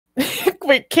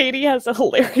Wait, Katie has a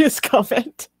hilarious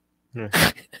comment.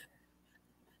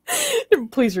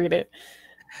 Please read it.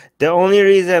 The only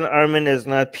reason Armin is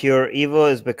not pure evil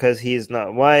is because he is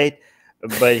not white,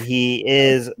 but he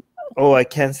is. Oh, I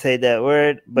can't say that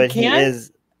word, but he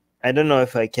is. I don't know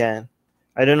if I can.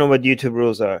 I don't know what YouTube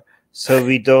rules are, so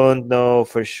we don't know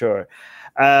for sure.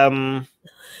 I've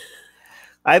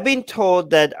been told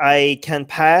that I can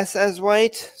pass as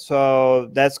white, so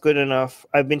that's good enough.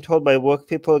 I've been told by woke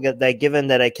people that given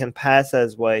that I can pass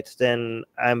as white, then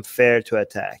I'm fair to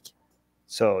attack.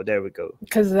 So there we go.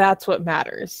 Because that's what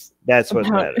matters. That's what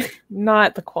matters.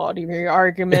 Not the quality of your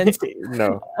arguments.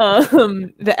 No.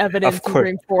 The evidence you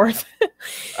bring forth.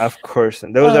 Of course.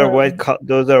 And those are white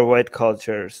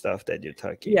culture stuff that you're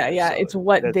talking about. Yeah, so it's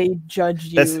what they judge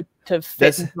you to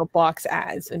fit into a box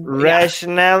as. And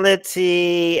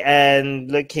rationality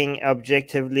and looking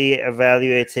objectively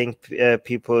evaluating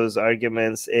people's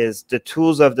arguments is the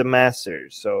tools of the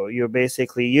masters. So you're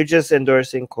just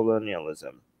endorsing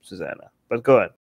colonialism, Susanna. But go on.